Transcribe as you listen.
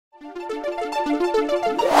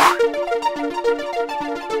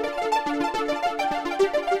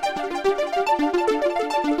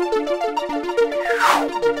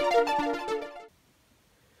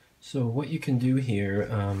you can do here,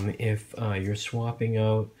 if you're swapping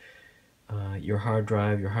out your hard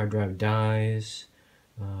drive dies,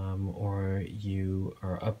 or you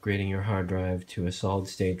are upgrading your hard drive to a solid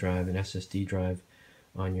state drive, an SSD drive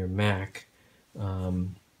on your Mac,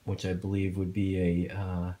 which I believe would be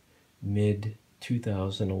a mid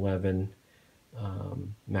 2011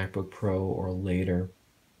 MacBook Pro or later,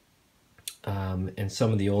 and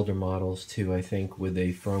some of the older models too, I think, with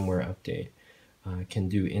a firmware update, can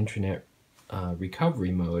do internet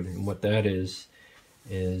recovery mode. And what that is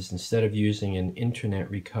instead of using an internet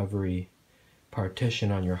recovery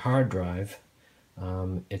partition on your hard drive,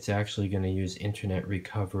 it's actually going to use internet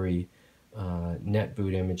recovery net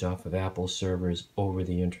boot image off of Apple servers over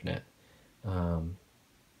the internet.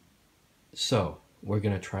 So we're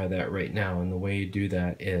going to try that right now, and the way you do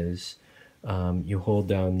that is you hold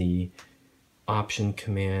down the Option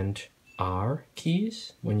Command R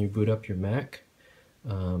keys when you boot up your Mac.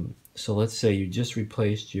 So let's say you just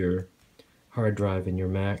replaced your hard drive in your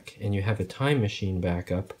Mac and you have a Time Machine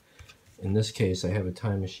backup. In this case, I have a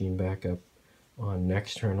Time Machine backup on an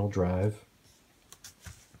external drive,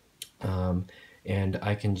 and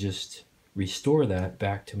I can just restore that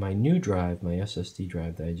back to my new drive, my SSD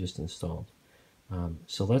drive that I just installed.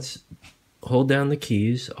 So let's hold down the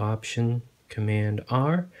keys, Option Command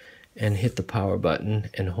R, and hit the power button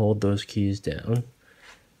and hold those keys down.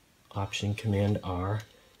 Option Command R,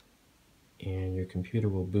 and your computer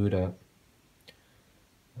will boot up.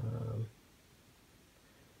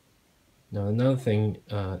 Now another thing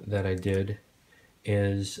that I did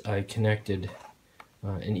is I connected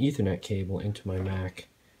an Ethernet cable into my Mac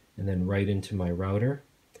and then right into my router,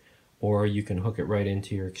 or you can hook it right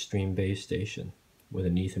into your Extreme base station with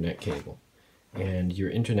an Ethernet cable, and your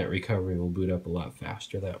internet recovery will boot up a lot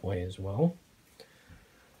faster that way as well.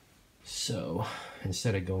 So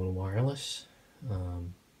instead of going wireless,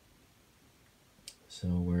 so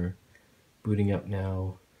we're booting up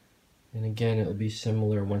now, and again it'll be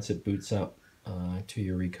similar once it boots up to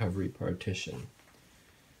your recovery partition.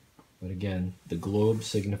 But again, the globe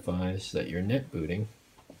signifies that you're net booting,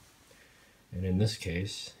 and in this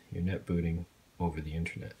case you're net booting over the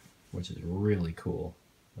internet, which is really cool.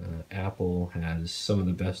 Apple has some of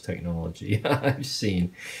the best technology I've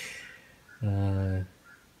seen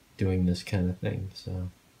doing this kind of thing. So,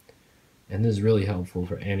 and this is really helpful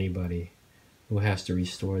for anybody who has to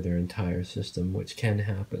restore their entire system, which can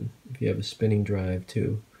happen if you have a spinning drive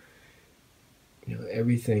too. You know,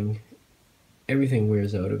 everything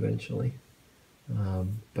wears out eventually.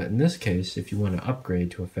 But in this case, if you want to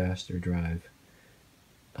upgrade to a faster drive,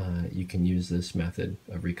 you can use this method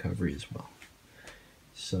of recovery as well.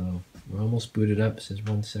 So we're almost booted up. It says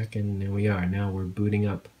 1 second, and there we are. Now we're booting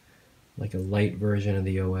up like a light version of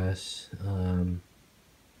the OS,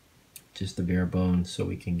 just the bare bones, so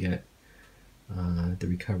we can get the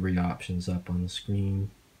recovery options up on the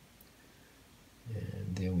screen.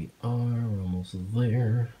 And there we are, we're almost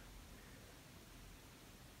there.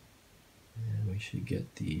 And we should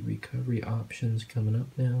get the recovery options coming up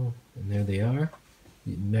now. And there they are,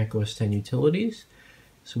 the macOS 10 utilities.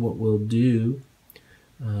 So what we'll do,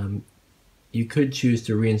 you could choose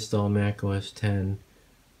to reinstall macOS 10.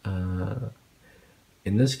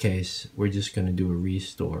 In this case, we're just going to do a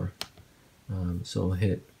restore. So I'll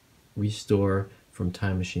hit Restore from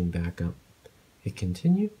Time Machine Backup. Hit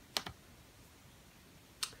Continue.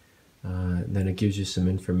 Then it gives you some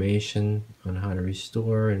information on how to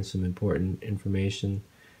restore and some important information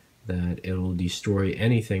that it will destroy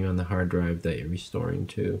anything on the hard drive that you're restoring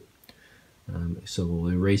to. So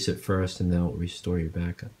we'll erase it first and then it'll restore your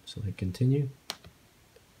backup. So hit Continue.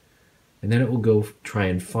 And then it will go try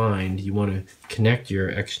and find, you want to connect your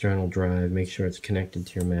external drive, make sure it's connected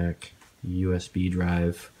to your Mac, USB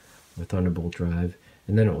drive or Thunderbolt drive,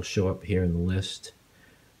 and then it will show up here in the list.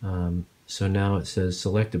 So now it says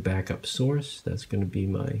select a backup source. That's going to be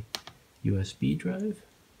my USB drive.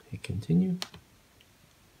 Hit Continue.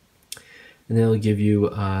 And then it'll give you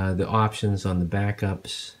the options on the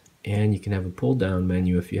backups, and you can have a pull down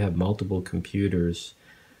menu if you have multiple computers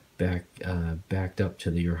backed up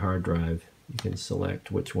to your hard drive. You can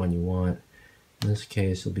select which one you want. In this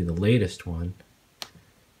case, it'll be the latest one.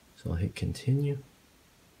 So I'll hit Continue.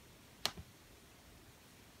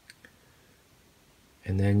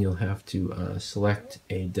 And then you'll have to select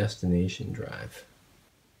a destination drive.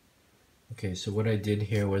 Okay, so what I did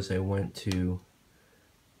here was I went to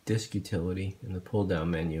Disk Utility in the pull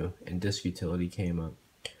down menu, and Disk Utility came up.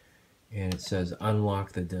 And it says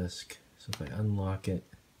unlock the disk. So if I unlock it,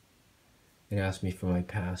 it asks me for my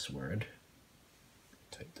password.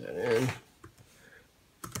 Type that in.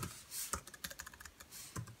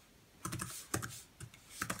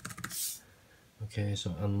 Okay,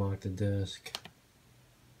 so unlock the disk.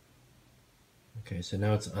 Okay, so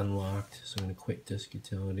now it's unlocked. So I'm going to quit disk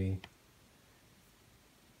utility.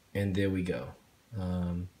 And there we go.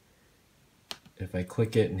 If I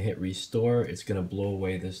click it and hit restore, it's going to blow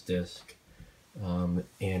away this disk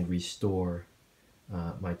and restore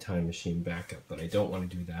my Time Machine backup. But I don't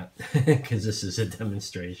want to do that because this is a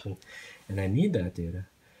demonstration and I need that data.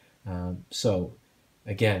 So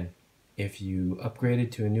again, if you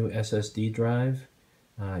upgraded to a new SSD drive,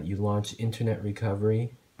 you launch Internet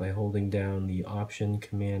Recovery by holding down the Option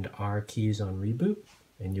Command R keys on reboot,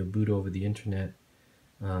 and you'll boot over the internet.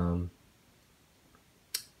 And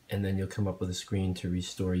then you'll come up with a screen to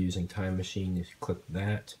restore using Time Machine. You click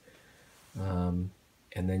that, and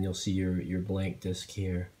then you'll see your blank disk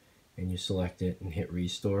here, and you select it and hit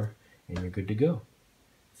restore, and you're good to go.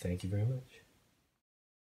 Thank you very much.